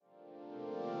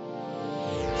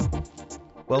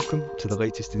Welcome to the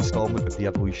latest instalment of the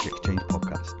Evolution Exchange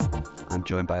podcast. I'm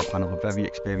joined by a panel of very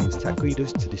experienced tech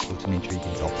leaders to discuss an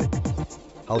intriguing topic: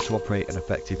 how to operate an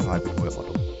effective hybrid work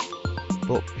model.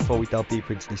 But before we delve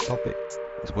deeper into this topic,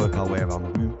 let's work our way around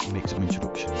the room and make some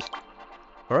introductions.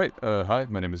 All right. Hi,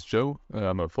 my name is Joe.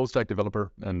 I'm a full stack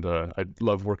developer, and I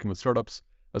love working with startups,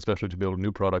 especially to build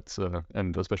new products,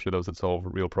 and especially those that solve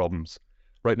real problems.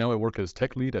 Right now, I work as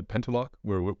tech lead at PentaLock,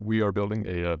 where we are building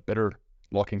a better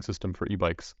locking system for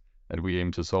e-bikes, and we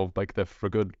aim to solve bike theft for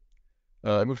good.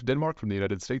 I moved to Denmark from the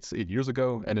United States 8 years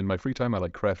ago, and in my free time, I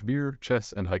like craft beer,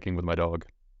 chess, and hiking with my dog.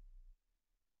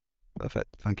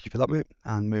 Perfect. Thank you for that, mate.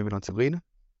 And moving on to Lene.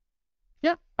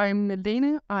 Yeah, I'm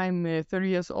Lene. I'm 30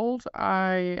 years old.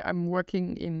 I'm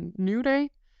working in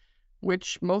Nuuday,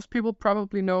 which most people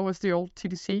probably know as the old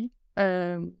TDC.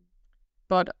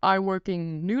 But I work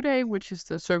in Nuuday, which is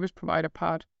the service provider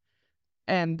part.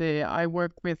 And I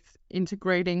work with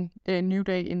integrating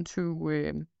Nuuday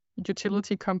into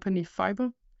utility company Fiber.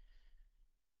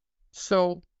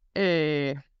 So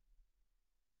a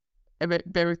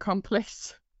very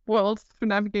complex world to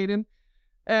navigate in.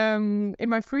 In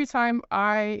my free time,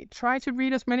 I try to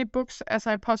read as many books as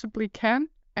I possibly can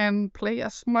and play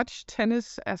as much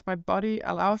tennis as my body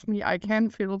allows me. I can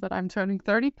feel that I'm turning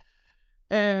 30.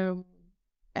 And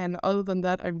other than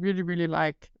that, I really, really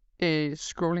like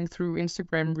scrolling through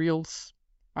Instagram Reels.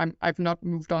 I've not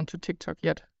moved on to TikTok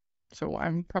yet, so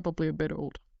I'm probably a bit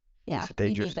old. Yeah, It's a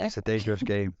dangerous game.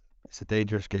 It's a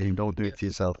dangerous game. Don't do it to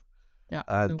yourself. Yeah.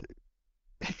 And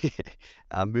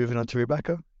I'm moving on to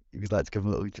Rebecca. If you'd like to give a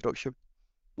little introduction.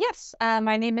 Yes,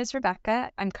 my name is Rebecca.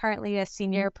 I'm currently a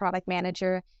senior product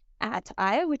manager at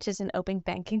Aila, which is an open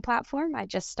banking platform. I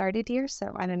just started here,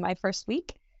 so I'm in my first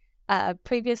week.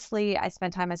 Previously, I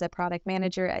spent time as a product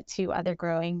manager at 2 other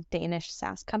growing Danish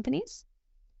SaaS companies.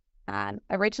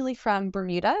 Originally from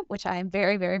Bermuda, which I am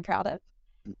very, very proud of.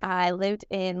 I lived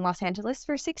in Los Angeles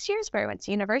for 6 years, where I went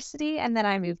to university, and then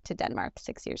I moved to Denmark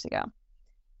 6 years ago.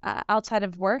 Outside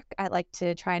of work, I like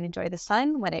to try and enjoy the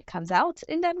sun when it comes out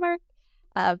in Denmark,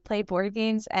 play board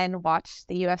games, and watch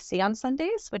the UFC on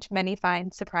Sundays, which many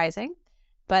find surprising.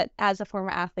 But as a former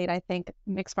athlete, I think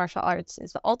mixed martial arts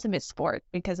is the ultimate sport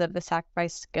because of the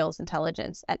sacrifice, skills,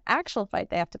 intelligence, and actual fight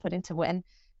they have to put in to win.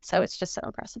 So it's just so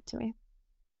impressive to me.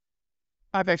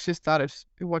 I've actually started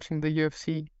watching the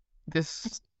UFC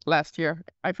this last year.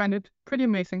 I find it pretty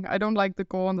amazing. I don't like the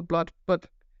gore and the blood, but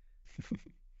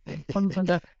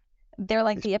They're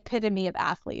like the epitome of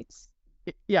athletes.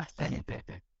 yeah.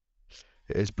 It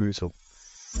is brutal.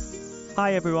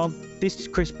 Hi everyone, this is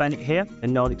Chris Bennett here,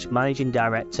 and Nordic's Managing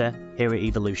Director here at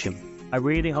Evolution. I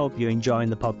really hope you're enjoying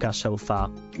the podcast so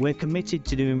far. We're committed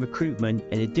to doing recruitment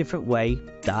in a different way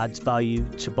that adds value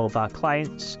to both our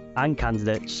clients and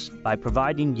candidates by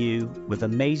providing you with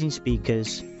amazing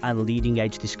speakers and leading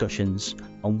edge discussions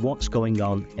on what's going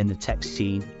on in the tech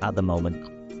scene at the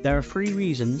moment. There are 3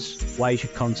 reasons why you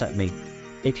should contact me.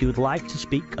 If you would like to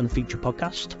speak on a future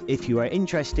podcast, if you are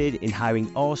interested in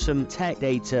hiring awesome tech,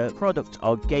 data, product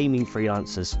or gaming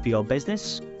freelancers for your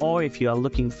business, or if you are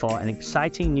looking for an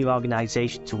exciting new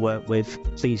organization to work with,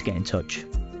 please get in touch.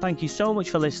 Thank you so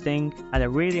much for listening, and I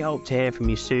really hope to hear from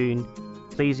you soon.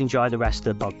 Please enjoy the rest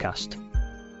of the podcast.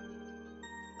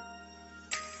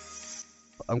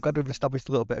 I'm glad we've established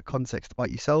a little bit of context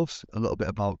about yourselves, a little bit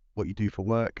about what you do for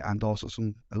work, and also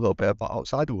a little bit about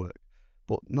outside of work.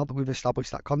 But now that we've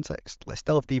established that context, let's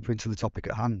delve deeper into the topic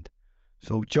at hand.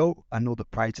 So, Joe, I know that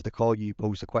prior to the call you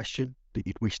posed a question that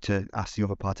you'd wish to ask the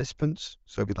other participants.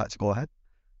 So if you'd like to go ahead.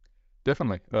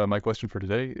 Definitely. My question for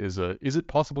today is it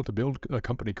possible to build a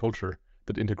company culture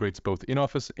that integrates both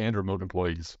in-office and remote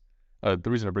employees? The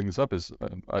reason I bring this up is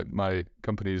my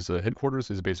company's headquarters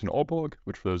is based in Aalborg,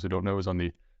 which for those who don't know is on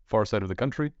the far side of the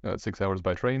country, 6 hours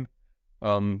by train.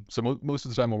 So most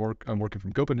of the time I'm working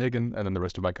from Copenhagen, and then the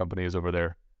rest of my company is over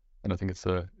there. And I think it's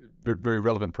a very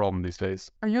relevant problem these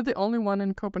days. Are you the only one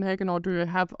in Copenhagen, or do you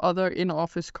have other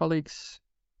in-office colleagues?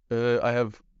 I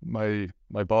have my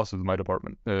boss of my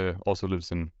department also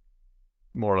lives in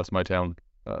more or less my town.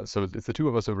 So it's the 2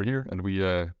 of us over here, and we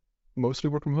mostly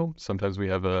work from home. Sometimes we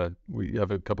have a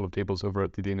couple of tables over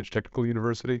at the Danish Technical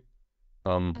University,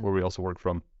 where we also work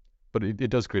from. But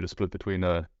it does create a split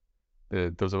between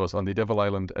those of us on the Devil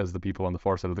Island, as the people on the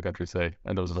far side of the country say,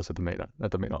 and those of us at the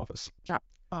main office. Yeah.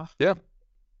 Oh. Yeah.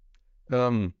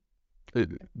 Lena,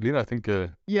 I think.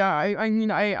 Yeah, I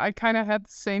mean, I kind of had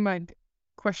the same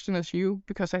question as you,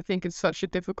 because I think it's such a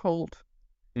difficult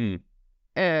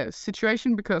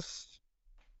situation, because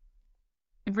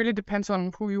it really depends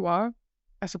on who you are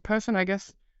as a person, I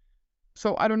guess.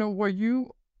 So I don't know, were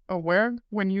you aware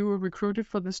when you were recruited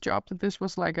for this job that this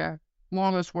was like a more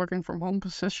or less working from home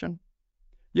position.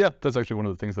 Yeah, that's actually one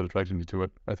of the things that attracted me to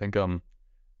it. I think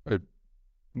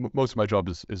most of my job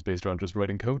is based around just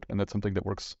writing code, and that's something that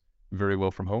works very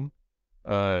well from home.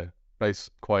 Nice,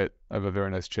 quiet. I have a very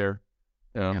nice chair.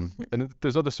 And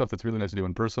there's other stuff that's really nice to do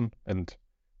in person. And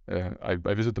I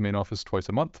visit the main office twice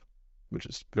a month, which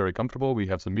is very comfortable. We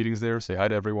have some meetings there, say hi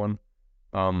to everyone.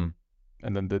 And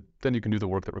then you can do the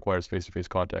work that requires face-to-face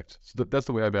contact. So that's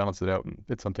the way I balance it out, and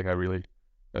it's something I really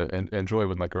enjoy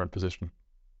with my current position.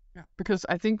 Yeah, because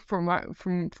I think for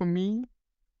me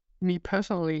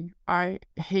personally, I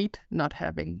hate not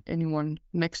having anyone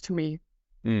next to me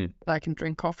that I can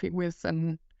drink coffee with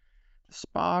and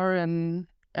spar and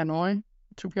annoy,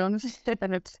 to be honest,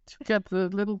 and it's to get the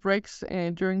little breaks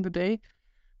during the day.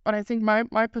 But I think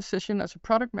my position as a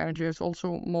product manager is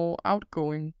also more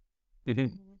outgoing,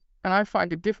 and I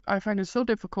find it so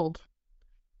difficult.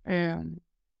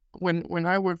 When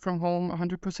I work from home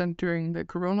 100% during the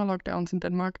Corona lockdowns in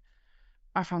Denmark,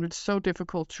 I found it so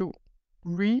difficult to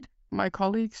read my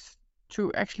colleagues,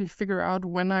 to actually figure out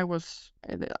when I was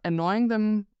annoying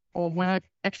them or when I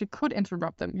actually could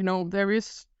interrupt them. You know, there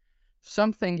is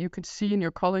something you could see in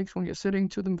your colleagues when you're sitting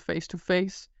to them face to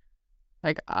face.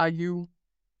 Like, am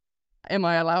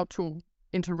I allowed to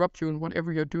interrupt you in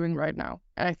whatever you're doing right now?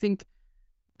 And I think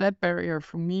that barrier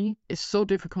for me is so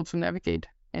difficult to navigate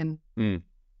in the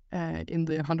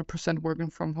 100% working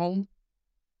from home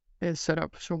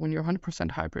setup. So when you're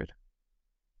 100% hybrid.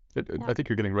 I think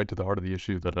you're getting right to the heart of the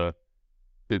issue. That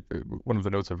one of the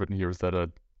notes I've written here is that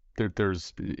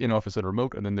there's in-office and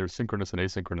remote, and then there's synchronous and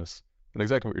asynchronous. And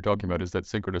exactly what you're talking about is that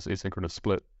synchronous asynchronous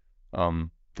split.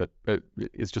 That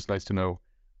it's just nice to know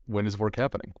when is work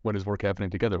happening, when is work happening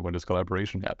together, when does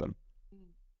collaboration happen.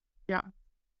 Yeah.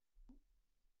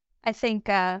 I think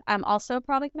I'm also a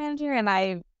product manager, and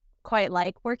I quite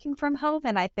like working from home.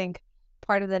 And I think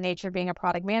part of the nature of being a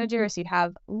product manager is you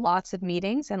have lots of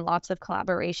meetings and lots of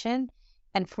collaboration.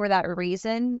 And for that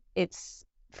reason,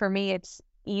 for me, it's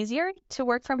easier to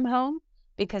work from home,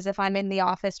 because if I'm in the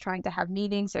office trying to have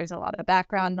meetings, there's a lot of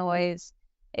background noise.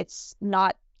 It's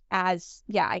not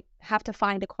I have to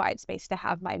find a quiet space to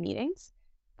have my meetings.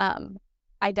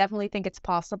 I definitely think it's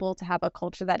possible to have a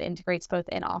culture that integrates both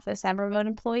in-office and remote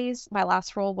employees. My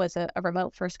last role was a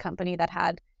remote first company that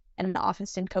had an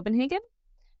office in Copenhagen.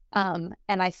 And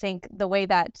I think the way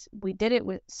that we did it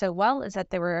so well is that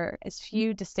there were as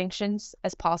few distinctions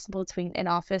as possible between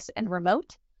in-office and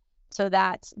remote, so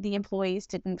that the employees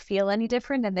didn't feel any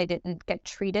different and they didn't get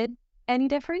treated any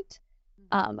different.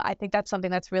 I think that's something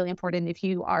that's really important if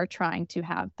you are trying to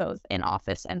have both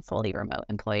in-office and fully remote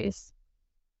employees.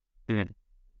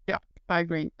 Yeah, I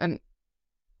agree. And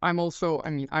I'm also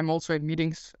in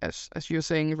meetings, as you're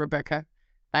saying, Rebecca.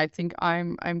 I think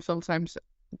I'm sometimes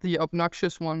the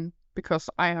obnoxious one, because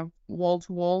I have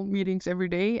wall-to-wall meetings every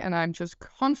day and I'm just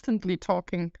constantly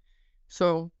talking.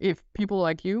 So if people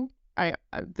like you,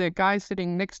 the guy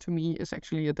sitting next to me is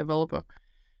actually a developer,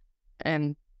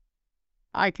 and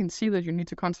I can see that you need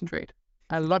to concentrate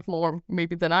a lot more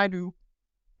maybe than I do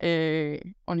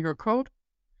on your code.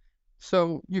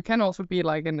 So you can also be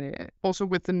like also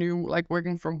with the new like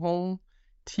working from home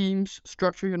teams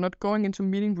structure, you're not going into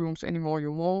meeting rooms anymore.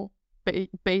 You're more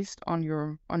based on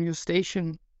your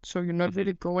station. So you're not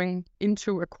really going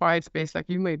into a quiet space like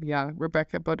you maybe are,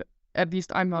 Rebecca, but at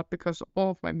least I'm not, because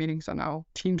all of my meetings are now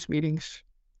Teams meetings.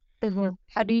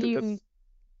 How do you...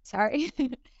 Sorry.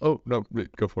 Oh, no,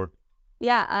 go for it.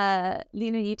 Yeah,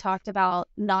 Lene, you talked about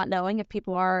not knowing if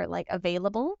people are like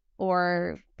available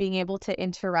or being able to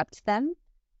interrupt them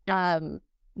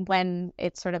when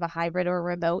it's sort of a hybrid or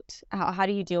remote. How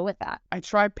do you deal with that? I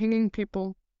try pinging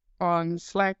people on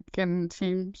Slack and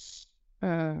Teams,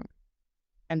 and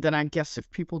then I guess if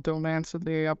people don't answer,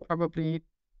 they are probably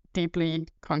deeply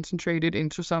concentrated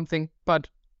into something. But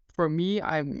for me,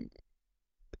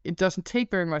 it doesn't take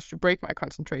very much to break my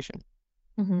concentration.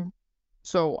 Mm-hmm.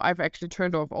 So I've actually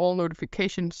turned off all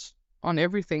notifications on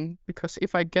everything, because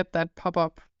if I get that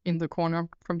pop-up in the corner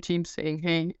from Teams saying,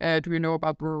 hey, do you know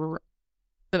about blah,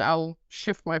 then I'll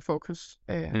shift my focus.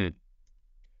 That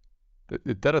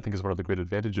I think is one of the great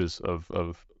advantages of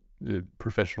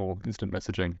professional instant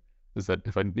messaging, is that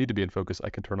if I need to be in focus, I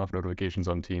can turn off notifications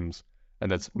on Teams.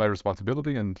 And that's my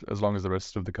responsibility. And as long as the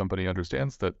rest of the company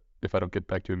understands that if I don't get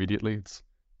back to you immediately, it's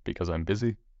because I'm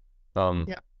busy.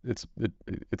 It's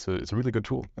a really good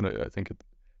tool, and I think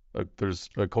there's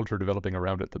a culture developing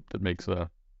around it that makes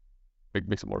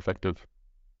it more effective.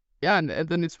 Yeah, and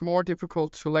then it's more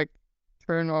difficult to like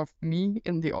turn off me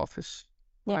in the office.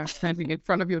 Yeah, I'm standing in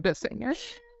front of your desk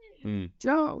saying,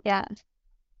 Joe. Yeah.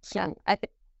 So, yeah,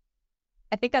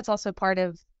 I think that's also part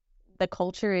of the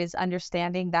culture is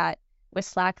understanding that with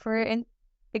Slack, for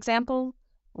example,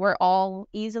 we're all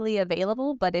easily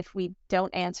available, but if we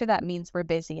don't answer, that means we're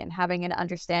busy, and having an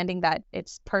understanding that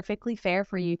it's perfectly fair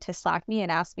for you to Slack me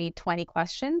and ask me 20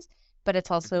 questions, but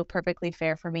it's also perfectly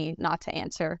fair for me not to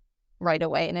answer right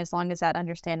away. And as long as that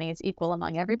understanding is equal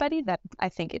among everybody, that I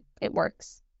think it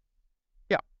works.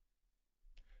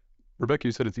 Rebecca,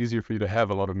 you said it's easier for you to have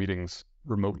a lot of meetings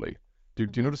remotely. Do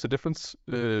you notice a difference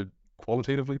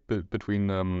qualitatively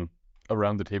between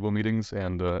around the table meetings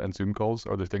and Zoom calls?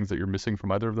 Are there things that you're missing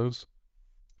from either of those?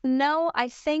 No, I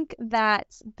think that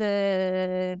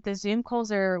the Zoom calls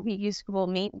we use Google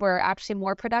Meet were actually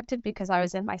more productive because I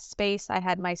was in my space. I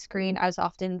had my screen. I was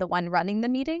often the one running the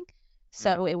meeting.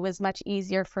 So it was much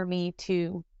easier for me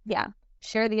to,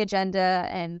 share the agenda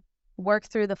and work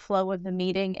through the flow of the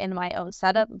meeting in my own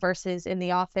setup versus in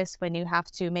the office when you have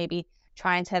to maybe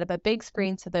try and set up a big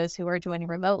screen so those who are joining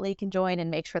remotely can join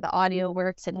and make sure the audio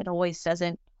works, and it always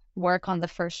doesn't work on the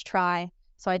first try.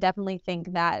 So I definitely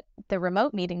think that the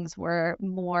remote meetings were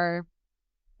more,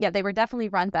 they were definitely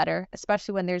run better,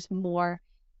 especially when there's more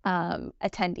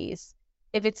attendees.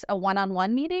 If it's a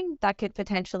one-on-one meeting, that could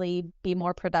potentially be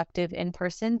more productive in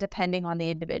person, depending on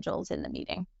the individuals in the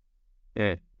meeting.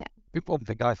 Yeah. One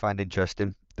thing I find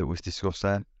interesting that was discussed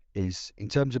there is in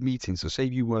terms of meetings. So say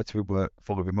you were to work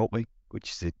fully remotely,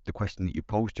 which is the question that you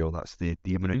posed, Joe, that's the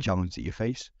imminent challenge that you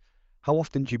face. How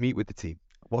often do you meet with the team?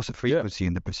 What's the frequency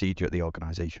and the procedure at the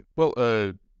organization? Well,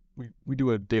 we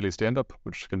do a daily stand-up,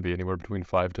 which can be anywhere between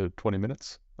 5 to 20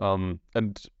 minutes. And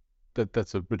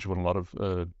that's a ritual in a lot of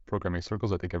programming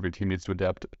circles. I think every team needs to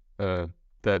adapt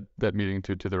that meeting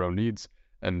to their own needs.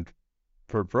 And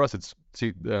for us, it's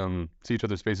see each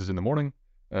other's faces in the morning,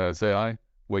 say hi,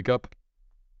 wake up.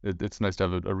 It's nice to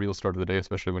have a real start of the day,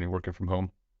 especially when you're working from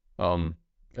home. And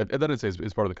that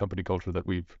is part of the company culture that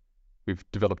we've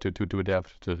developed to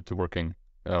adapt to working.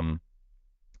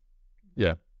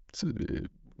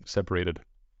 Separated.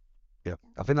 Yeah,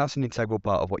 I think that's an integral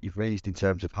part of what you've raised in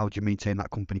terms of how do you maintain that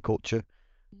company culture,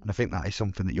 and I think that is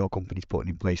something that your company's putting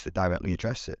in place that directly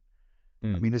addresses it.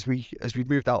 I mean, as we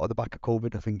moved out of the back of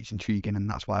COVID, I think it's intriguing, and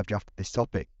that's why I've drafted this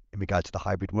topic in regard to the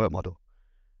hybrid work model.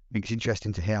 I think it's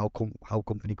interesting to hear how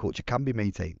company culture can be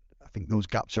maintained. I think those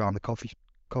gaps around the coffee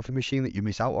machine that you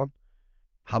miss out on,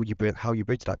 how you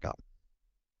bridge that gap.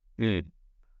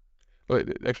 Well,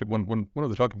 actually, one of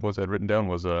the talking points I had written down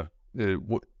was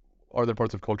what are there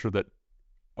parts of culture that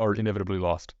are inevitably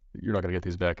lost? You're not going to get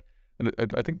these back. And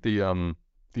I think the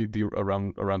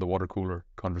around the water cooler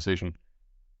conversation,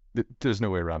 there's no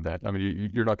way around that. I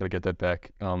mean, you're not going to get that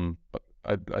back. But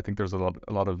I think there's a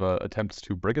lot of attempts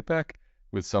to bring it back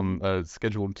with some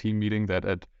scheduled team meeting that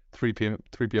at 3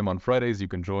 p.m. on Fridays you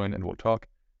can join and we'll talk.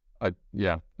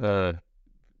 For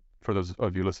those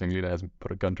of you listening, Lena hasn't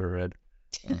put a gun to her head.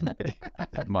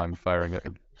 I'm firing it.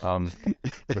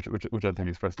 Which I think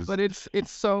expressed is. But it's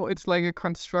like a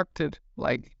constructed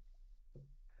like.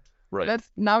 Right.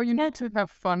 Now you need to have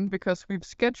fun because we've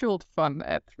scheduled fun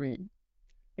at 3.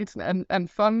 And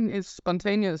fun is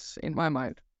spontaneous in my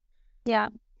mind. Yeah.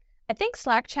 I think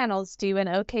Slack channels do an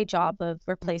okay job of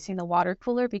replacing the water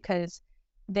cooler because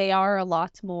they are a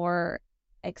lot more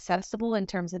accessible in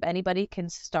terms of anybody can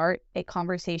start a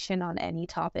conversation on any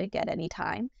topic at any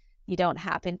time. You don't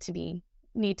happen to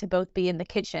need to both be in the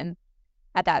kitchen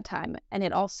at that time. And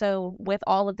it also, with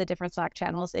all of the different Slack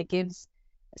channels, it gives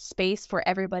space for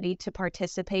everybody to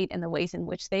participate in the ways in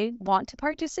which they want to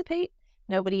participate.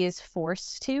 Nobody is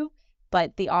forced to,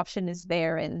 but the option is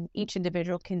there and each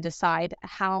individual can decide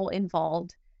how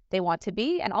involved they want to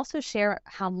be and also share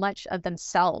how much of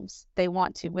themselves they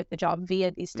want to with the job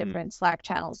via these different Slack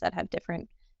channels that have different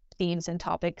themes and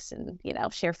topics and,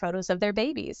 share photos of their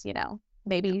babies,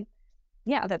 maybe,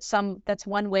 that's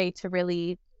one way to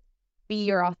really be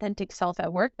your authentic self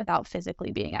at work without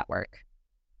physically being at work.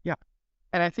 Yeah.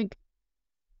 And I think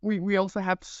we also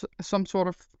have some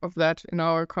sort of that in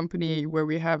our company where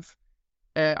we have,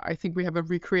 I think we have a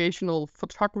recreational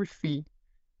photography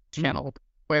channel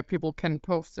where people can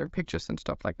post their pictures and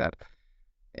stuff like that.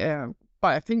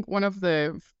 But I think one of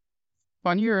the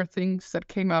funnier things that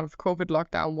came out of COVID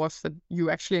lockdown was that you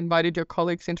actually invited your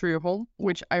colleagues into your home,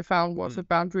 which I found was a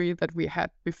boundary that we had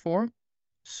before.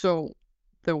 So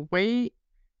the way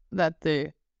that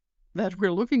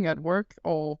we're looking at work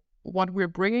or what we're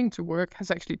bringing to work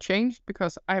has actually changed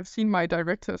because I've seen my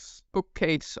director's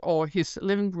bookcase or his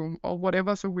living room or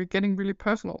whatever. So we're getting really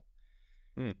personal.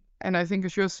 And I think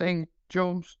as you're saying,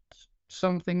 Joe,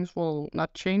 some things will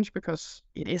not change because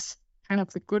it is kind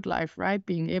of the good life, right?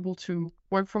 Being able to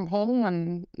work from home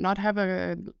and not have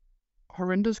a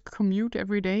horrendous commute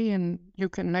every day, and you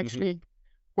can actually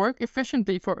work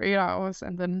efficiently for 8 hours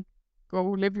and then go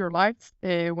live your life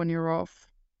when you're off.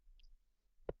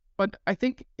 But I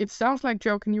think it sounds like,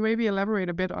 Joe, can you maybe elaborate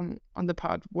a bit on the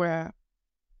part where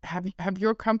have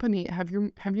your company, have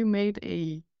you made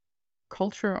a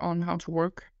culture on how to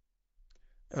work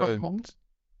from home?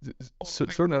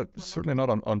 Certainly not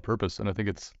on purpose, and I think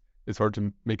it's hard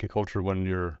to make a culture when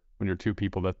you're two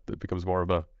people that becomes more of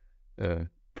a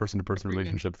person-to-person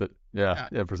relationship.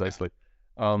 Precisely.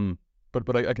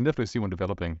 But I can definitely see one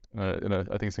developing, and I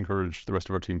think it's encouraged the rest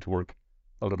of our team to work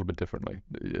a little bit differently.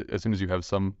 As soon as you have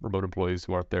some remote employees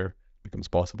who aren't there, it becomes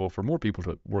possible for more people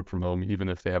to work from home, even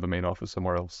if they have a main office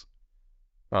somewhere else.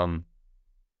 And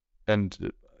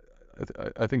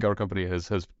I think our company has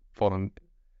fallen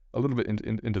a little bit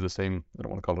into the same, I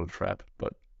don't want to call it a trap,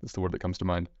 but it's the word that comes to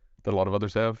mind, that a lot of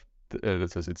others have.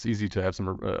 That says it's easy to have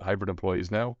some hybrid employees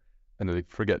now, and they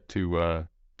forget to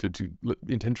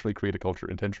intentionally create a culture,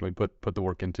 intentionally put the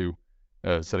work into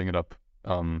setting it up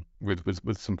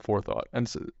with some forethought, and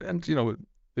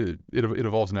it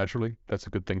evolves naturally. That's a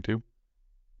good thing too.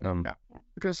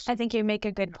 Because I think you make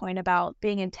a good point about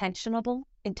being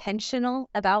intentional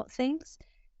about things.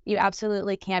 You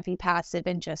absolutely can't be passive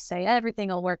and just say everything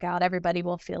will work out, everybody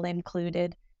will feel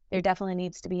included. There definitely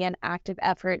needs to be an active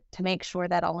effort to make sure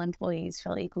that all employees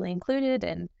feel equally included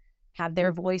and have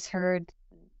their voice heard.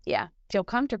 Feel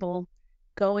comfortable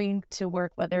going to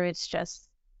work, whether it's just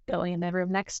going in the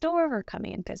room next door or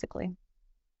coming in physically.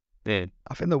 I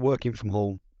think that working from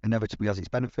home inevitably has its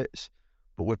benefits,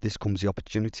 but with this comes the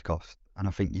opportunity cost. And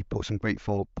I think you put some great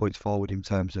points forward in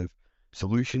terms of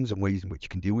solutions and ways in which you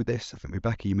can deal with this. I think,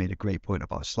 Rebecca, you made a great point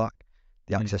about Slack,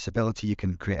 the accessibility. You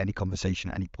can create any conversation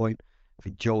at any point. I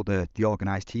think, Joe, the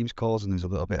organised Teams calls, and there's a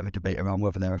little bit of a debate around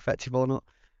whether they're effective or not,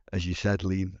 as you said,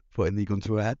 Lene, putting the gun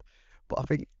to her head. But I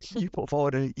think you put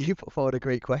forward a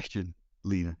great question,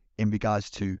 Lene, in regards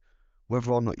to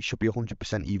whether or not you should be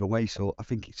 100% either way. So I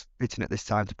think it's fitting at this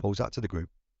time to pose that to the group.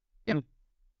 Yep.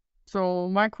 So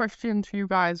my question to you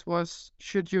guys was,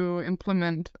 should you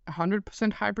implement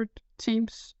 100% hybrid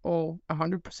teams or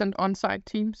 100% on-site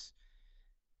teams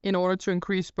in order to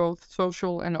increase both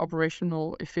social and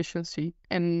operational efficiency?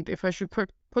 And if I should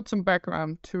put some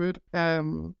background to it,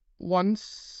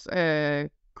 once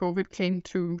COVID came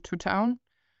to town,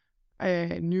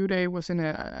 Nuuday was in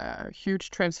a huge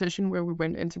transition where we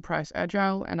went enterprise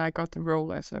agile, and I got the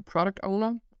role as a product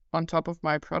owner on top of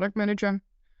my product manager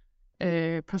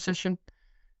position.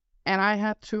 And I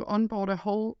had to onboard a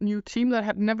whole new team that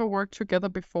had never worked together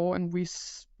before, and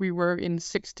we were in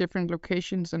 6 different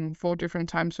locations and 4 different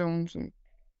time zones, and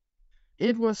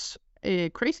it was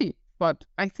crazy. But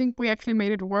I think we actually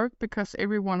made it work because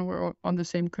everyone were on the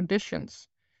same conditions.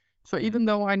 So even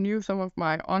though I knew some of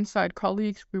my on-site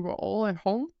colleagues, we were all at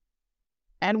home,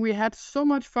 and we had so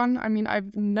much fun. I mean,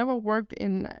 I've never worked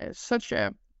in such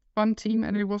a fun team,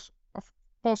 and it was, of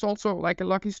course, also like a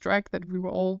lucky strike that we were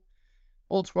all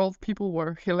 12 people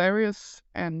were hilarious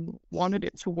and wanted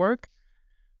it to work,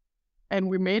 and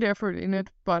we made effort in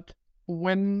it. But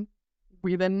when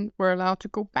we then were allowed to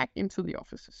go back into the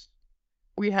offices,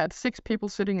 we had 6 people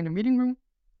sitting in a meeting room,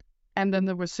 and then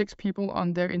there were 6 people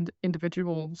on their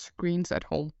individual screens at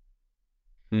home.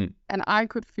 And I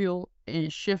could feel a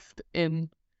shift in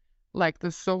like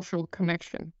the social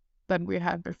connection that we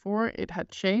had before. It had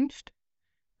changed.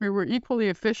 We were equally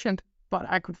efficient, but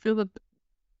I could feel that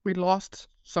we lost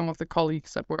some of the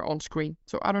colleagues that were on screen.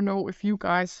 So I don't know if you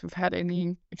guys have had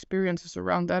any experiences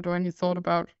around that or any thought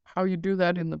about how you do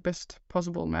that in the best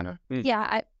possible manner.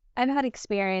 Yeah, I've had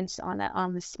experience on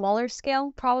the smaller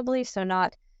scale, probably. So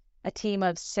not a team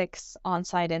of 6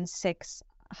 on-site and 6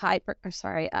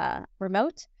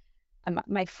 remote.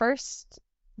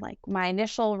 My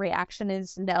initial reaction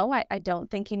is no, I don't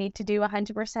think you need to do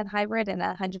 100% hybrid and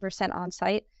 100%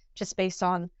 on-site, just based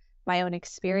on my own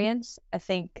experience. I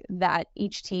think that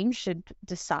each team should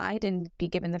decide and be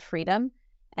given the freedom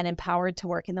and empowered to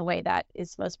work in the way that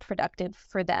is most productive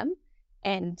for them.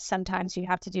 And sometimes you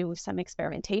have to do some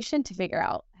experimentation to figure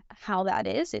out how that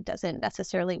is. It doesn't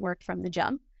necessarily work from the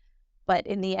jump. But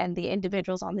in the end, the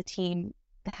individuals on the team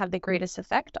have the greatest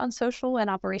effect on social and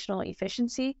operational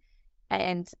efficiency,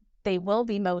 and they will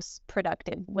be most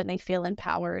productive when they feel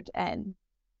empowered and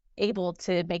able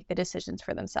to make the decisions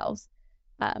for themselves.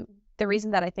 The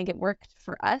reason that I think it worked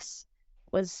for us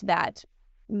was that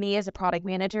me as a product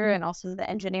manager and also the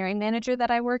engineering manager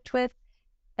that I worked with,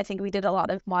 I think we did a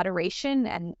lot of moderation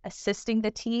and assisting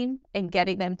the team and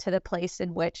getting them to the place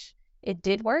in which it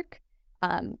did work.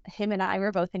 Him and I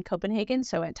were both in Copenhagen,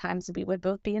 so at times we would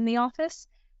both be in the office.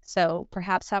 So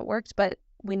perhaps that worked, but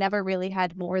we never really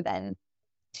had more than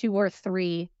 2 or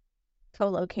 3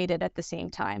 co-located at the same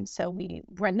time. So we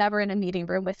were never in a meeting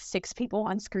room with 6 people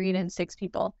on screen and 6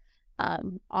 people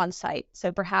on site.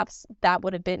 So perhaps that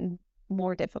would have been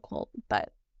more difficult. But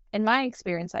in my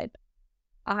experience,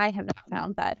 I have not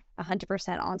found that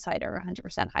 100% on-site or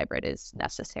 100% hybrid is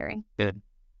necessary. Yeah.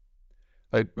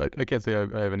 I can't say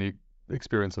I have any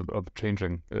experience of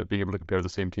changing, being able to compare the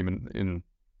same team in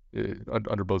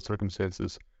under both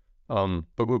circumstances.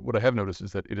 But what I have noticed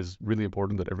is that it is really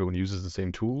important that everyone uses the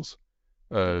same tools.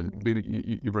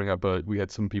 You bring up, we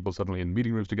had some people suddenly in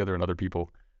meeting rooms together and other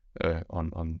people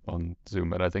on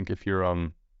Zoom. And I think if you're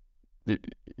going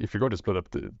to split up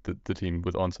the team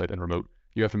with on-site and remote,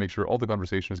 you have to make sure all the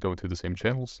conversation is going through the same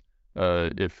channels.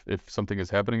 If something is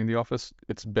happening in the office,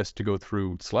 it's best to go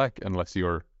through Slack unless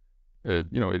you're,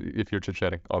 if you're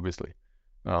chit-chatting, obviously.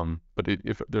 But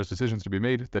if there's decisions to be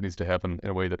made, that needs to happen in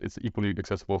a way that it's equally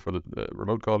accessible for the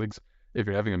remote colleagues. If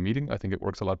you're having a meeting, I think it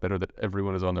works a lot better that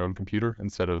everyone is on their own computer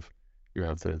instead of you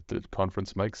have the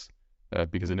conference mics,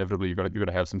 because inevitably you're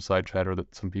gonna have some side chatter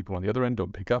that some people on the other end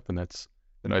don't pick up, and that's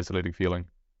an isolating feeling.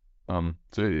 I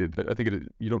think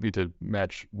you don't need to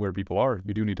match where people are.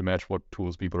 You do need to match what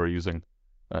tools people are using,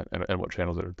 and what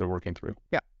channels they're working through.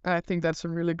 Yeah, I think that's a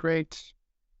really great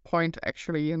point,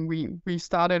 actually. And we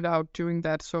started out doing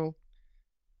that. So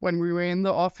when we were in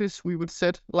the office, we would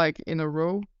sit like in a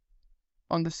row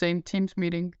on the same Teams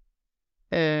meeting,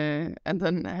 and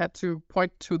then had to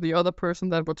point to the other person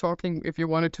that were talking if you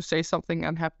wanted to say something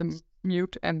and have them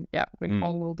mute. And yeah, we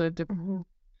all did different.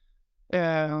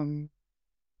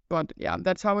 But yeah,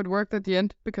 that's how it worked at the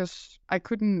end, because I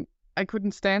couldn't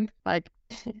stand like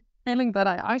feeling that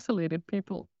I isolated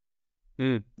people.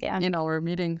 Yeah. In our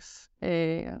meetings.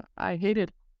 I hate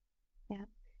it. Yeah.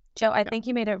 Joe, I think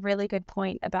you made a really good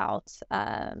point about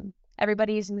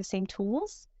everybody using the same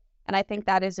tools. And I think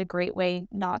that is a great way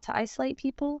not to isolate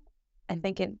people. I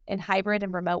think in hybrid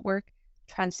and remote work,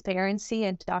 transparency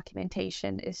and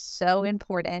documentation is so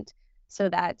important, so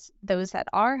that those that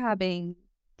are having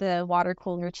the water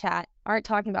cooler chat aren't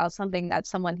talking about something that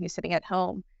someone who's sitting at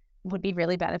home would be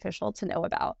really beneficial to know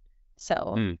about.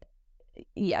 So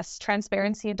yes,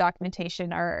 transparency and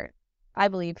documentation are, I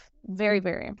believe, very,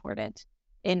 very important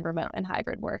in remote and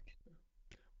hybrid work.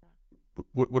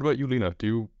 What about you, Lene?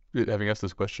 Having asked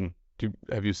this question,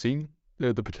 have you seen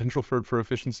the potential for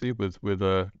efficiency with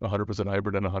 100%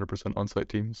 hybrid and 100% on-site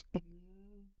teams?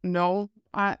 No,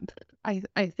 I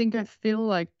think I feel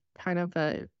like kind of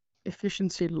a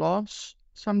efficiency loss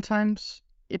sometimes.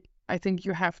 I think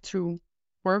you have to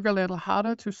work a little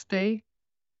harder to stay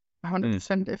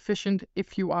 100% efficient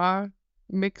if you are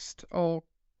mixed or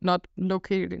not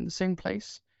located in the same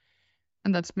place.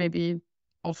 And that's maybe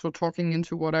also talking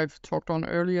into what I've talked on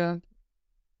earlier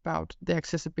about the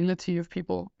accessibility of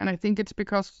people. And I think it's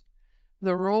because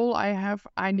the role I have,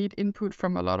 I need input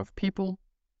from a lot of people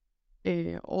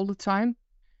all the time.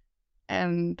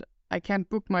 And I can't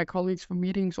book my colleagues for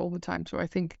meetings all the time. So I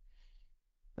think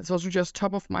it's also just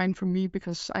top of mind for me,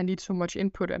 because I need so much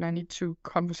input and I need to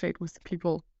conversate with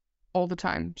people all the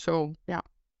time. So yeah,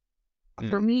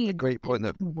 for me, a great point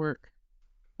that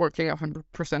working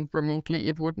 100% remotely,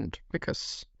 it wouldn't,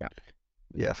 because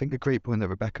I think a great point that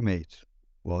Rebecca made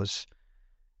was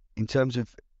in terms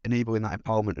of enabling that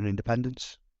empowerment and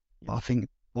independence. I think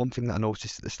one thing that I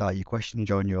noticed at the start of your question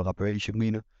during your elaboration,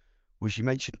 Lene, was you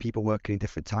mentioned people working in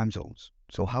different time zones.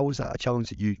 So how was that a challenge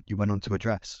that you went on to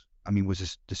address? I mean, was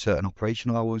there certain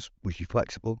operational hours? Was you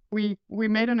flexible? We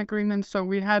made an agreement. So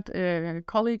we had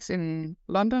colleagues in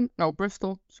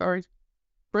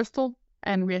Bristol,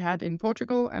 and we had in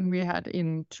Portugal, and we had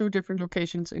in 2 different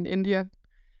locations in India,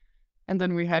 and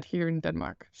then we had here in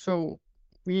Denmark. So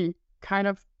we kind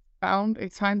of found a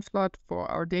time slot for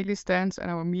our daily stands and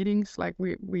our meetings. Like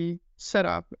we set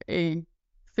up a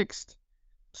fixed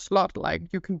slot, like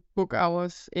you can book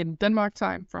hours in Denmark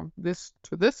time from this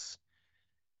to this.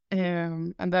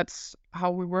 And that's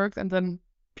how we worked. And then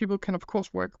people can of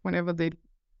course work whenever they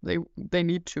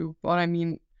need to. But I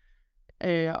mean,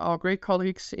 our great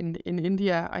colleagues in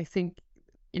India, I think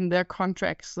in their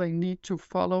contracts they need to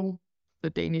follow the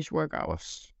Danish work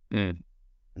hours.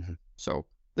 So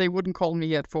they wouldn't call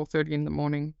me at 4:30 in the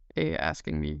morning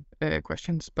asking me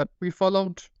questions, but we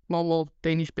followed normal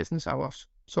Danish business hours,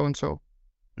 so and so.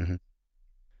 I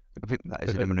think that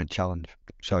is an imminent challenge.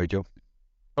 Sorry, Joe.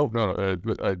 Oh no,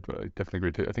 but I definitely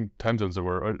agree too. I think time zones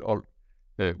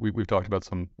we've talked about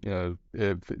some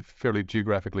fairly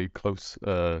geographically close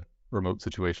remote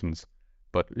situations,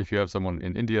 but if you have someone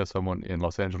in India, someone in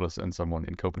Los Angeles, and someone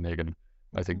in Copenhagen,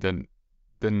 I think then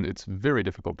it's very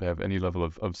difficult to have any level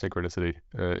of synchronicity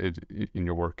in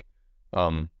your work.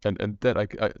 And then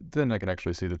then I can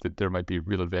actually see that there might be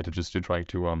real advantages to trying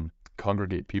to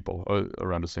congregate people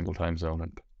around a single time zone,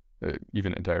 and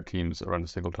even entire teams around a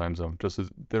single time zone. Just as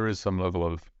there is some level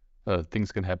of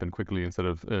things can happen quickly instead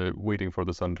of waiting for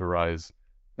the sun to rise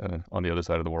on the other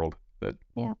side of the world. That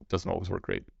doesn't always work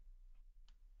great.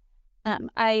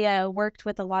 I worked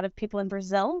with a lot of people in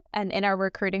Brazil, and in our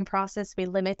recruiting process, we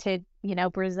limited,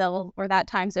 Brazil, or that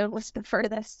time zone was the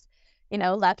furthest,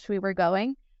 left we were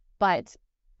going, but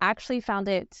actually found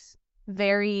it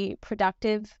very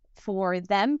productive for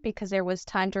them because there was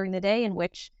time during the day in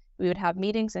which we would have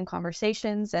meetings and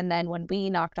conversations, and then when we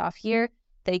knocked off here,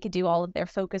 they could do all of their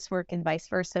focus work, and vice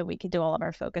versa. We could do all of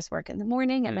our focus work in the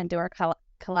morning and then do our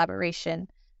collaboration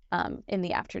in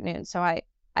the afternoon. So I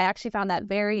actually found that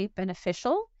very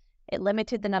beneficial. It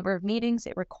limited the number of meetings.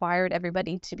 It required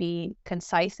everybody to be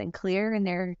concise and clear in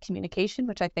their communication,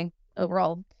 which I think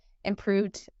overall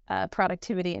improved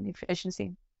productivity and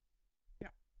efficiency. Yeah,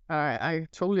 I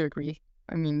totally agree.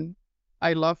 I mean,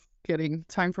 I love getting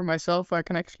time for myself where I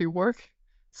can actually work.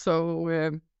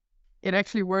 So it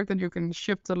actually worked, and you can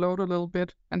shift the load a little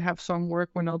bit and have some work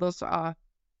when others are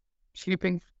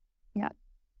sleeping. Yeah.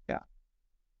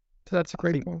 So that's a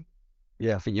great point.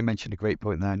 Yeah, I think you mentioned a great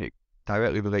point there, and it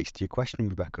directly relates to your question,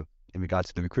 Rebecca, in regards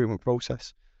to the recruitment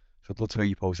process. So I'd love to know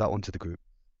you pose that one to the group.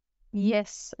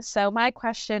 Yes. So my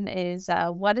question is,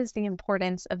 what is the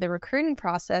importance of the recruiting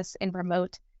process in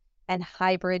remote and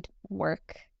hybrid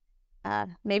work?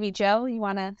 Maybe Joe, you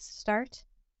want to start?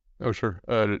 Oh, sure.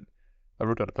 I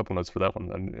wrote down a couple notes for that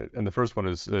one, and the first one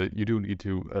is you do need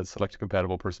to select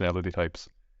compatible personality types.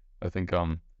 I think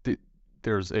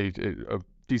there's a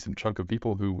decent chunk of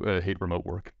people who hate remote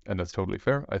work, and that's totally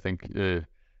fair. I think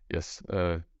yes,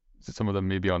 some of them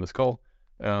may be on this call,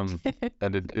 and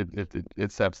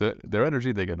it saps their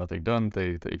energy. They get nothing done.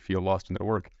 They feel lost in their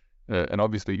work, and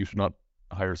obviously you should not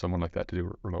hire someone like that to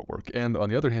do remote work. And on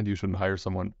the other hand, you shouldn't hire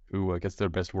someone who gets their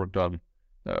best work done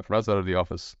from outside of the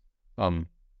office.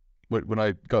 When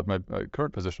I got my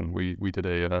current position, we did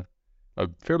a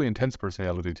fairly intense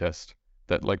personality test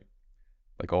that, like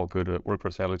all good work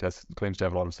personality tests, claims to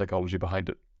have a lot of psychology behind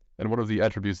it. And one of the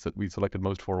attributes that we selected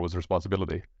most for was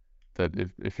responsibility. That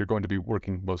if you're going to be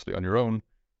working mostly on your own,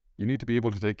 you need to be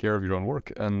able to take care of your own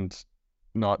work and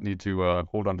not need to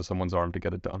hold onto someone's arm to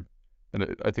get it done.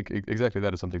 And I think exactly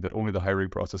that is something that only the hiring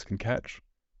process can catch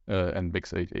and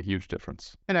makes a huge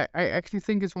difference. And I actually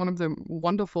think it's one of the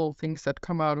wonderful things that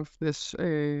come out of this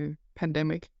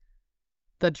pandemic,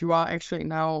 that you are actually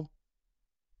now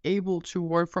able to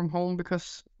work from home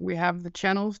because we have the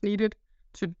channels needed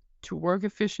to work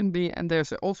efficiently, and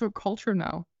there's also a culture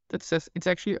now that says it's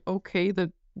actually okay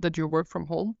that you work from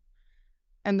home.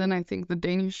 And then I think the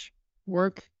Danish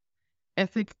work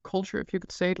ethic culture, if you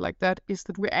could say it like that, is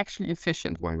that we're actually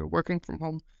efficient when we're working from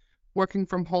home. Working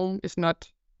from home is not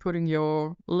putting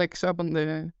your legs up on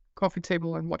the coffee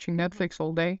table and watching Netflix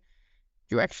all day.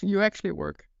 You actually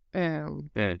work.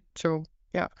 So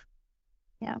yeah.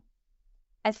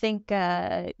 I think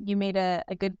you made a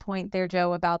good point there,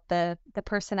 Joe, about the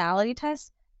personality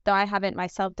test. Though I haven't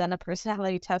myself done a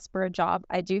personality test for a job,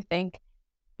 I do think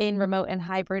in remote and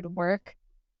hybrid work,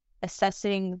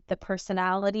 assessing the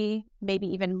personality, maybe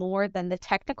even more than the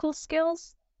technical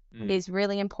skills, is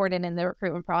really important in the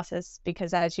recruitment process,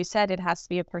 because as you said, it has to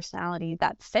be a personality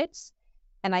that fits.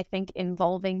 And I think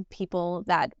involving people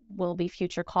that will be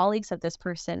future colleagues of this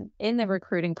person in the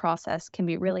recruiting process can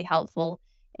be really helpful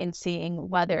in seeing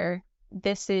whether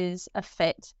this is a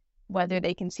fit, whether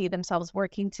they can see themselves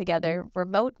working together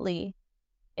remotely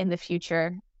in the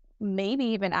future, maybe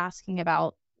even asking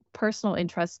about personal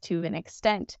interests to an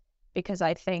extent, because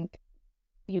I think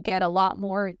you get a lot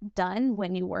more done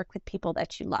when you work with people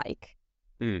that you like.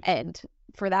 And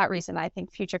for that reason, I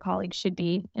think future colleagues should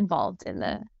be involved in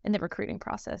the recruiting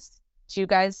process. Do you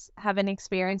guys have any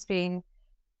experience being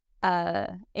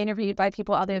interviewed by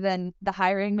people other than the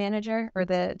hiring manager or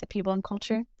the people in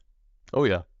culture? Oh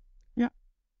yeah. Yeah.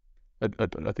 I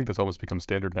think that's almost become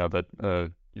standard now, that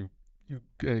you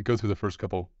go through the first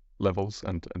couple levels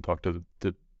and talk to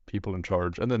the people in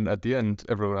charge, and then at the end,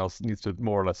 everyone else needs to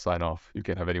more or less sign off. You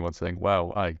can't have anyone saying,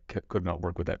 "Wow, I could not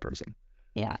work with that person."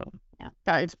 Yeah.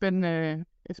 Yeah, it's been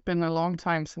a long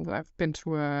time since I've been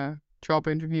to a job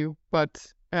interview,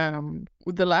 but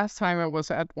the last time I was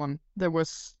at one, there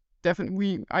was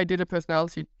definitely I did a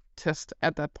personality test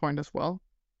at that point as well,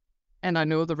 and I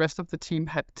know the rest of the team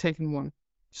had taken one.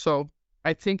 So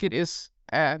I think it is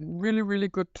a really, really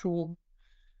good tool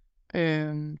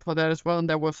for that as well. And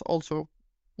there was also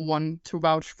one to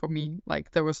vouch for me.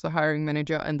 Like there was the hiring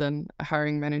manager and then a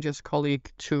hiring manager's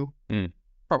colleague too.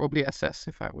 probably assess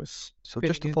if I was So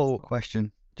fitting just a in. follow-up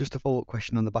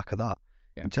question on the back of that.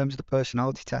 Yeah. In terms of the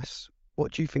personality tests,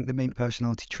 what do you think the main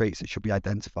personality traits that should be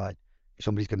identified if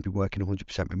somebody's going to be working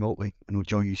 100% remotely? I know,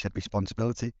 Joe, you said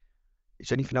responsibility. Is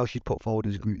there anything else you'd put forward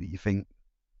as a group that you think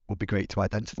would be great to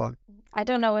identify? I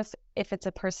don't know if it's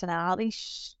a personality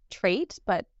trait,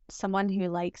 but someone who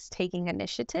likes taking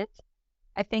initiative,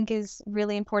 I think is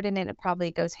really important, and it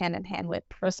probably goes hand in hand with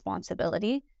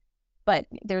responsibility. But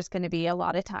there's going to be a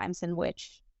lot of times in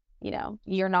which,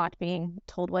 you're not being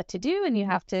told what to do, and you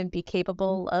have to be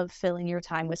capable of filling your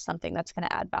time with something that's going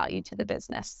to add value to the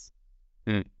business.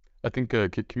 I think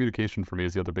communication for me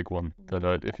is the other big one. That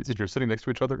if you're sitting next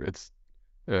to each other, it's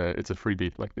a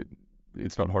freebie. Like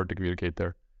it's not hard to communicate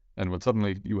there. And when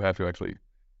suddenly you have to actually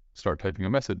start typing a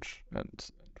message and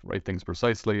write things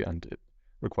precisely, and it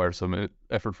requires some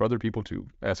effort for other people to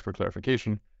ask for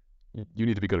clarification, you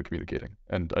need to be good at communicating.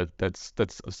 And that's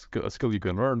a skill you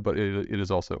can learn, but it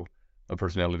is also a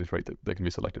personality trait that can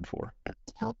be selected for.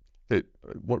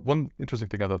 One interesting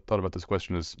thing I thought about this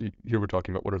question is, here we're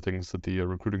talking about what are things that the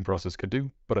recruiting process can do,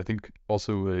 but I think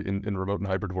also in remote and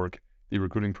hybrid work, the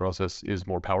recruiting process is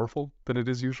more powerful than it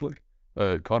is usually.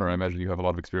 Connor, I imagine you have a lot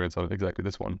of experience on exactly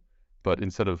this one, but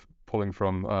instead of pulling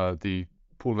from the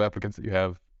pool of applicants that you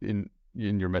have in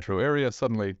your metro area,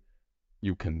 suddenly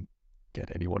you can get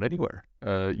anyone anywhere,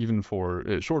 even for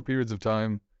short periods of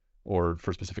time or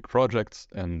for specific projects.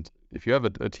 And if you have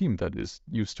a team that is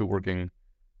used to working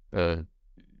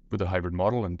with a hybrid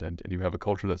model and you have a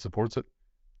culture that supports it,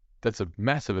 that's a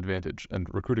massive advantage, and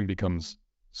recruiting becomes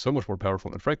so much more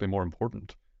powerful and frankly more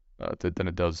important than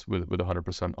it does with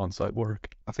 100% on-site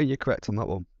work. I think you're correct on that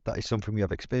one. That is something we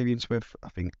have experience with. I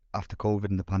think after COVID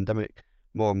and the pandemic,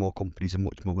 more and more companies are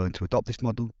much more willing to adopt this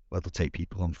model, where they'll take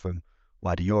people on from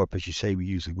wider Europe. As you say, we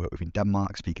usually work with in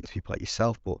Denmark, speaking to people like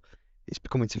yourself, but it's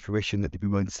becoming to fruition that they'd be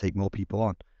willing to take more people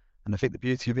on. And I think the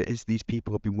beauty of it is these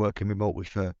people have been working remotely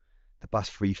for the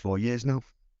past 3-4 years now,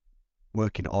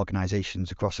 working at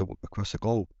organisations across the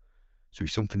globe. So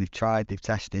it's something they've tried, they've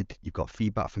tested. You've got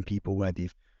feedback from people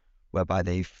whereby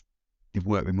they've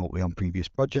worked remotely on previous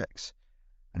projects,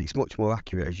 and it's much more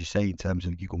accurate, as you say, in terms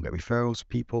of you can get referrals from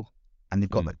people, and they've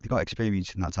got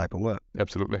experience in that type of work.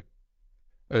 Absolutely.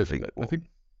 I think.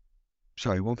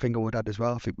 Sorry, one thing I would add as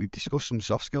well. I think we've discussed some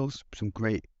soft skills, it's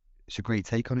a great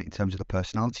take on it in terms of the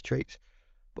personality traits.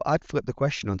 But I'd flip the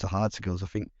question onto hard skills.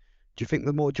 Do you think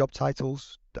the more job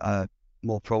titles that are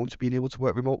more prone to being able to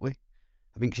work remotely?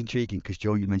 I think it's intriguing because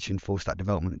Joe, you mentioned full stack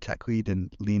development and tech lead,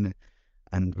 and Lene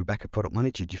and Rebecca product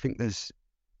manager. Do you think there's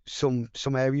some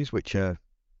areas which are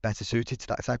better suited to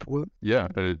that type of work? Yeah.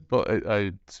 Well,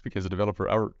 I speak as a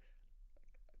developer.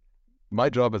 My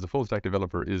job as a full stack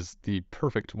developer is the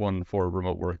perfect one for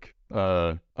remote work.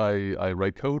 I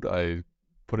write code, I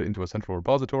put it into a central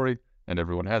repository, and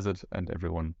everyone has it, and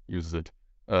everyone uses it.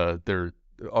 There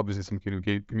obviously some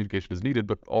communication is needed,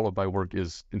 but all of my work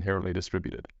is inherently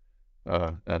distributed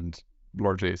and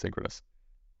largely asynchronous.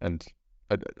 And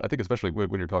I think especially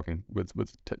when you're talking with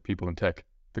people in tech,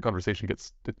 the conversation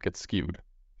gets skewed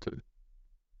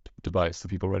to bias the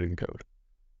people writing the code.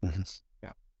 Mm-hmm.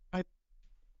 Yeah,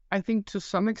 I think to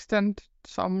some extent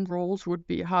some roles would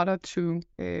be harder to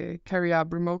carry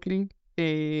out remotely.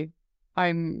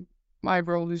 My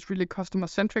role is really customer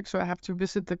centric, so I have to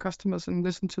visit the customers and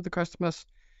listen to the customers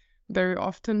very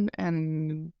often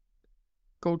and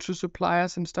go to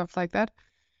suppliers and stuff like that.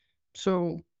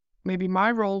 So maybe my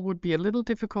role would be a little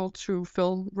difficult to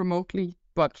fill remotely,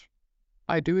 but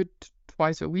I do it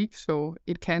twice a week, so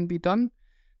it can be done.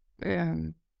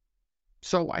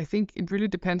 So I think it really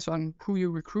depends on who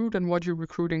you recruit and what you're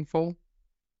recruiting for.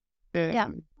 Yeah.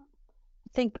 I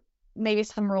think maybe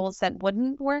some roles that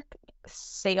wouldn't work,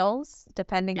 sales,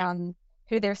 depending on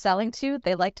who they're selling to.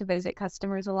 They like to visit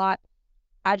customers a lot.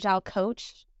 Agile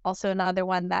coach, also another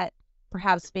one that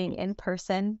perhaps being in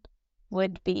person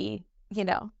would be,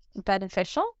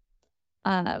 beneficial.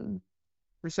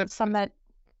 Receptionist.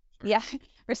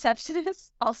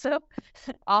 Receptionist also.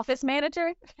 Office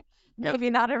manager, maybe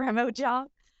not a remote job.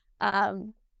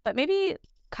 But maybe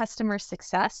customer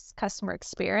success, customer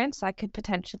experience, that could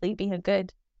potentially be a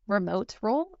good remote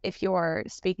role if you're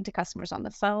speaking to customers on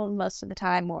the phone most of the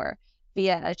time or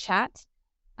via a chat.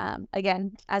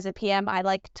 Again, as a PM, I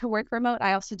like to work remote.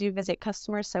 I also do visit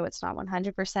customers, so it's not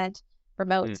 100%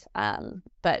 remote.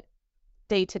 But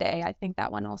day to day, I think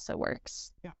that one also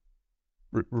works. Yeah.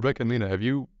 Rebecca and Lene, have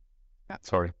you? Yeah.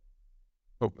 Sorry.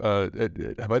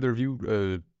 Have either of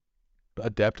you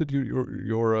adapted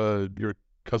your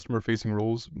customer-facing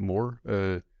roles more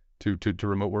to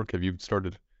remote work? Have you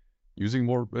started using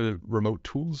more remote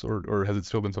tools, or has it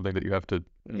still been something that you have to?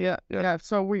 Yeah.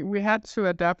 So we had to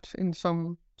adapt in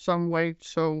some way.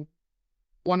 So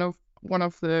one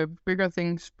of the bigger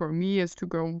things for me is to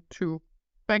go to.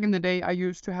 Back in the day, I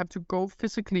used to have to go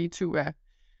physically to a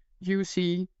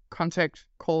UC contact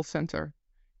call center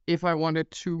if I wanted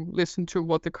to listen to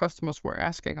what the customers were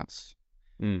asking us.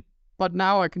 But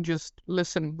now I can just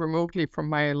listen remotely from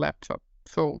my laptop.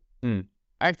 So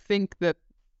I think that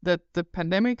the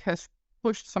pandemic has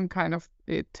pushed some kind of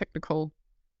technical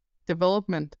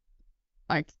development.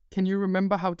 Like, can you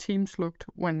remember how Teams looked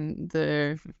when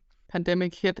the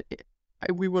pandemic hit?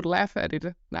 We would laugh at it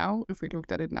now if we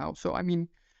looked at it now. So, I mean,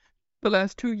 the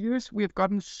last 2 years, we have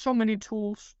gotten so many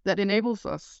tools that enables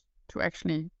us to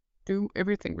actually do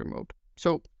everything remote.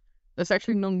 So there's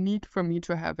actually no need for me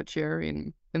to have a chair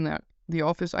in the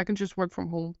office. I can just work from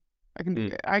home. I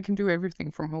can do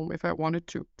everything from home if I wanted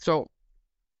to. So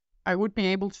I would be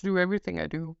able to do everything I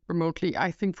do remotely.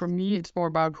 I think for me, it's more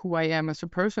about who I am as a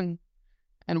person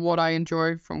and what I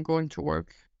enjoy from going to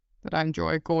work, that I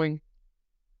enjoy going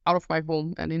out of my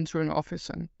home and into an office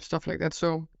and stuff like that.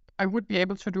 So I would be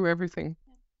able to do everything.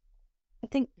 I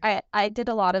think I did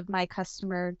a lot of my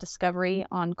customer discovery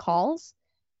on calls,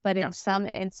 but in some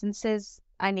instances,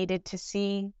 I needed to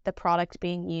see the product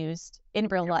being used in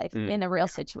real life, in a real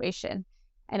situation.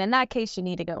 And in that case, you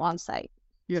need to go on site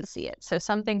to see it. So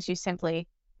some things you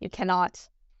cannot,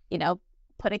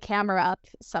 put a camera up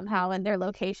somehow in their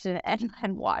location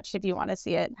and watch if you want to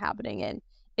see it happening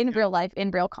in real life,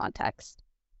 in real context.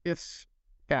 Yes.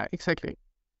 Yeah, exactly.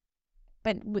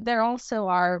 But there also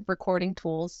are recording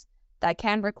tools that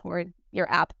can record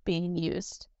your app being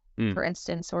used, for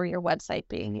instance, or your website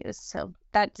being used. So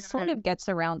that sort of gets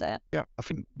around it. Yeah, I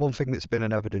think one thing that's been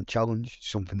an evident challenge,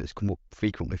 something that's come up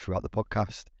frequently throughout the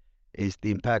podcast, is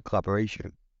the impaired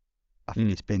collaboration. I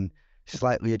think it's been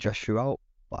slightly addressed throughout,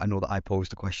 but I know that I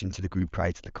posed a question to the group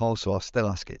prior to the call, so I'll still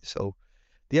ask it. So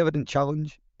the evident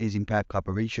challenge is impaired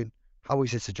collaboration. How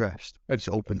is this addressed? It's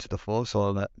open to the floor, so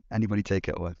I'll let anybody take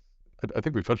it away. I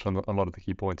think we've touched on a lot of the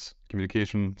key points: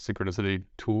 communication, synchronicity,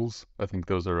 tools. I think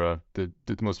those are the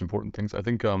most important things. I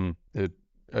think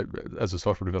as a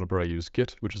software developer, I use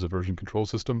Git, which is a version control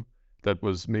system that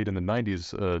was made in the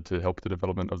 90s to help the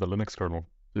development of the Linux kernel.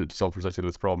 It solved precisely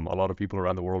this problem. A lot of people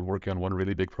around the world working on one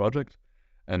really big project,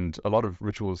 and a lot of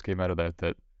rituals came out of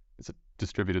that it's a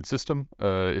distributed system.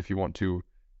 If you want to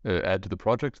add to the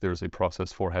project, there's a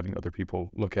process for having other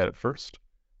people look at it first.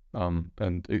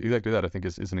 And exactly that, I think,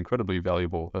 is an incredibly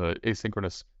valuable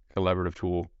asynchronous collaborative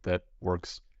tool that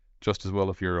works just as well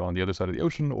if you're on the other side of the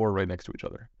ocean or right next to each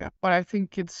other. Yeah, but I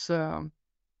think it's the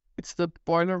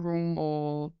boiler room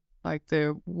or like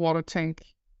the water tank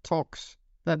talks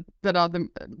that are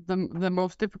the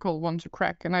most difficult one to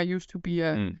crack. And I used to be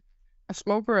a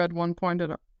smoker at one point,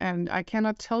 and I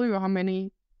cannot tell you how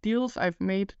many deals I've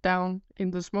made down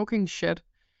in the smoking shed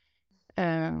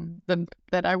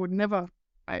that I would never.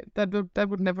 That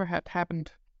would never have happened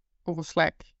over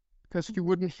Slack, because you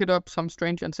wouldn't hit up some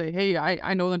stranger and say, hey,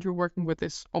 I know that you're working with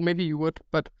this, or maybe you would,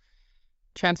 but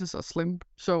chances are slim.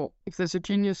 So if there's a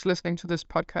genius listening to this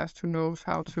podcast who knows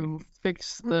how to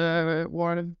fix the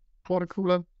water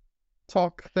cooler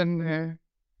talk, then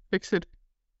fix it.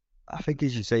 I think,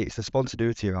 as you say, it's the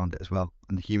spontaneity around it as well,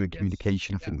 and the human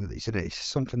communication. I think that it's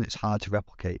something that's hard to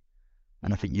replicate,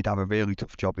 and I think you'd have a really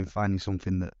tough job in finding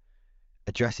something that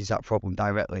addresses that problem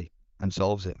directly and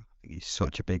solves it. I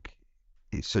think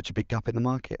it's such a big gap in the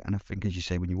market, and I think, as you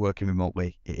say, when you're working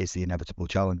remotely, it is the inevitable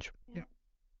challenge. Yeah.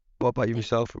 What about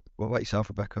yourself,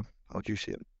 Rebecca? How do you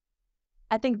see it?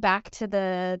 I think back to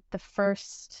the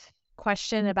first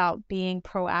question about being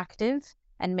proactive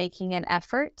and making an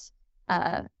effort.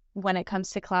 When it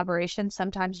comes to collaboration,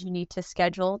 sometimes you need to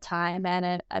schedule time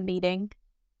and a meeting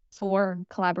for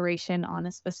collaboration on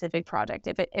a specific project.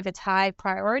 If it's high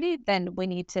priority, then we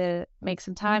need to make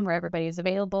some time where everybody is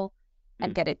available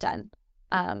and get it done.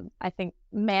 I think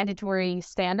mandatory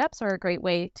stand-ups are a great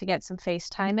way to get some face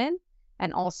time in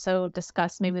and also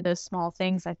discuss maybe those small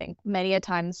things. I think many a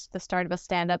times the start of a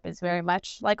stand-up is very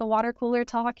much like a water cooler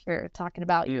talk. You're talking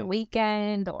about your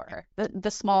weekend or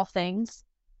the small things.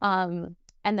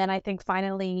 And then I think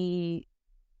finally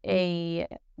a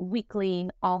weekly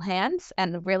all hands,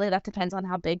 and really that depends on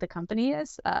how big the company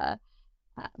is.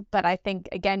 But I think,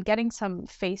 again, getting some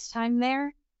face time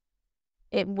there,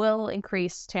 it will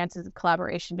increase chances of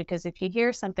collaboration, because if you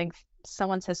hear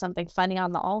someone says something funny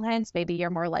on the all hands, maybe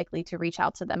you're more likely to reach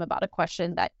out to them about a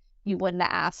question that you wouldn't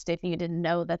have asked if you didn't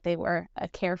know that they were a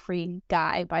carefree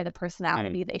guy by the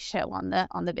personality they show on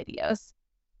the videos.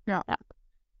 Yeah.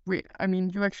 I mean,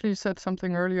 you actually said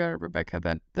something earlier, Rebecca,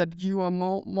 that you are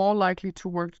more likely to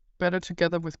work better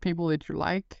together with people that you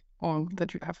like or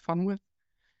that you have fun with.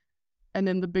 And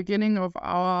in the beginning of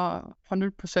our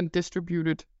 100%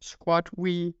 distributed squad,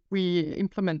 we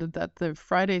implemented that the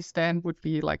Friday stand would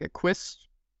be like a quiz.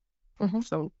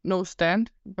 So no stand,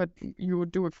 but you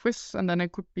would do a quiz, and then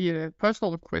it could be a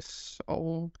personal quiz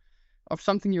or of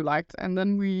something you liked. And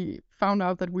then we found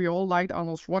out that we all liked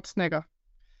Arnold Schwarzenegger.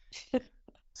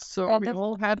 So we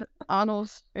all had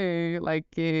Arnold's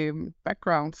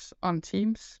backgrounds on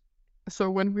Teams. So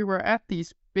when we were at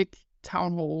these big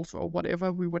town halls or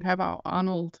whatever, we would have our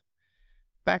Arnold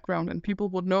background, and people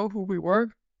would know who we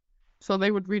were. So they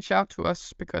would reach out to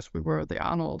us because we were the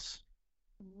Arnolds.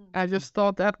 I just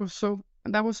thought that was so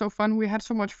fun. We had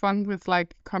so much fun with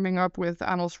like coming up with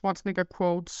Arnold Schwarzenegger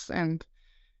quotes and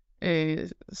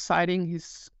citing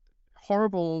his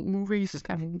horrible movies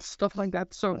and stuff like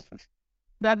that. So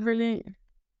that really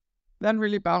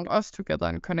bound us together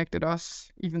and connected us,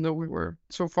 even though we were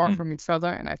so far from each other.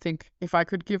 And I think if I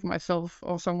could give myself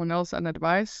or someone else an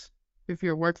advice, if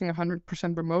you're working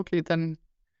 100% remotely, then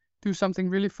do something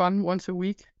really fun once a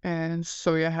week, and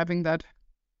so you're having that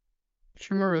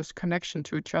humorous connection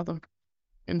to each other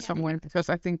in some way, because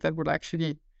I think that would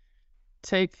actually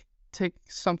take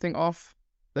something off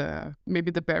maybe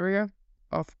the barrier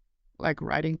of like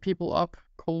writing people up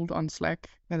cold on Slack,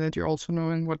 and that you're also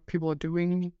knowing what people are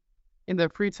doing in their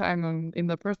free time and in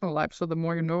their personal life. So the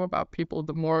more you know about people,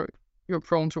 the more you're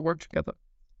prone to work together.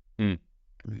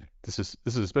 This is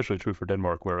especially true for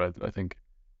Denmark, where I think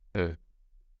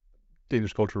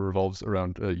Danish culture revolves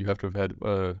around you have to have had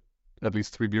at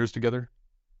least 3 beers together,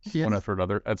 one after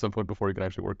another, at some point before you can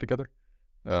actually work together.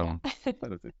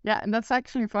 Yeah, and that's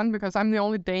actually fun because I'm the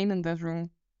only Dane in this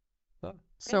room.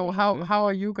 So how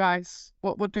are you guys?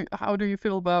 How do you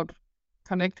feel about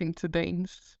connecting to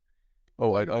Danes?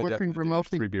 Oh, I working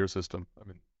remotely. 3-beer system. I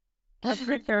mean, a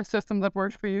 3-beer system that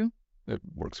works for you? It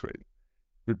works great.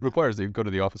 It requires that you go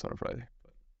to the office on a Friday.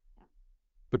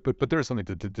 But there is something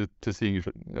to seeing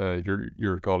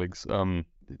your colleagues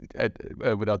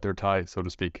without their tie, so to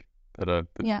speak.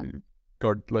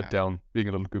 Guard let down, being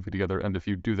a little goofy together, and if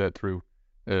you do that through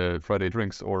Friday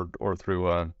drinks or through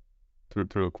a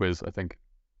quiz, I think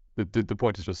the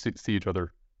point is just see each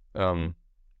other,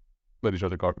 let each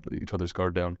other's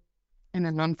guard down in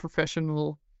a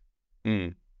non-professional.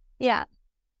 Yeah.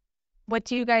 What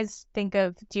do you guys think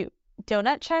of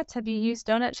donut chats? Have you used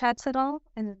donut chats at all?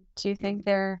 And do you think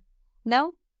they're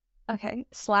no? Okay.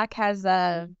 Slack has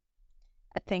a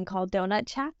thing called donut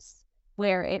chats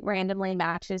where it randomly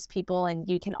matches people, and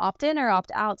you can opt in or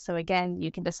opt out. So again,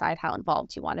 you can decide how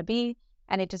involved you want to be,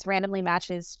 and it just randomly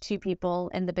matches 2 people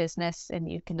in the business, and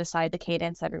you can decide the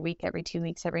cadence every week, every 2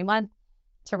 weeks, every month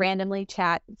to randomly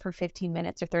chat for 15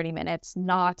 minutes or 30 minutes,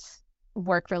 not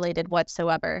work related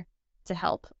whatsoever, to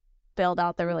help build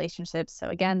out the relationships. So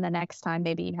again, the next time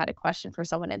maybe you had a question for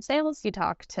someone in sales, you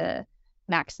talked to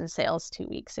Max in sales 2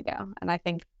 weeks ago. And I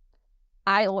think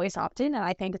I always opt in, and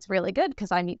I think it's really good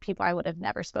because I meet people I would have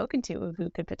never spoken to who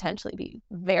could potentially be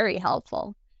very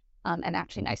helpful and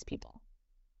actually nice people.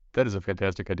 That is a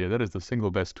fantastic idea. That is the single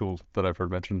best tool that I've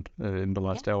heard mentioned in the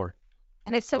last hour.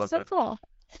 And it's so simple.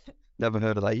 Never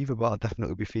heard of that either, but I'll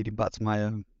definitely be feeding back to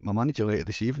my manager later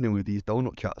this evening with these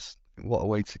donut chats. What a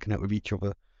way to connect with each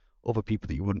other people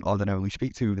that you wouldn't ordinarily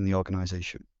speak to within the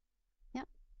organization. Yeah.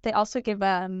 They also give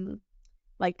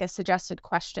like a suggested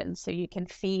question, so you can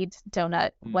feed Donut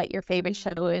what your favorite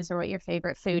show is or what your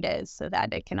favorite food is, so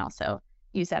that it can also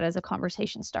use that as a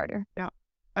conversation starter. Yeah.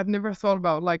 I've never thought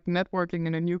about like networking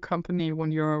in a new company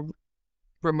when you're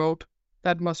remote.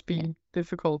 That must be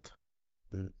difficult.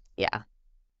 Yeah.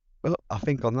 Well, I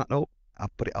think on that note, I'll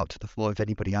put it out to the floor if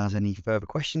anybody has any further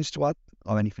questions to add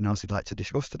or anything else you'd like to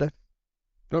discuss today.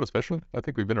 Not especially. I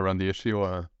think we've been around the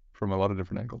issue from a lot of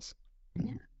different angles.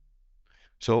 Yeah.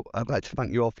 So I'd like to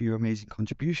thank you all for your amazing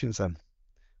contributions then.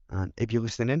 And if you're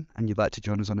listening in and you'd like to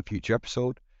join us on a future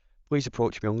episode, please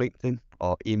approach me on LinkedIn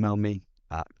or email me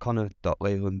at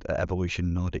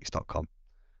connor.leyland@evolutionnordics.com.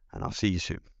 And I'll see you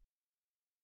soon.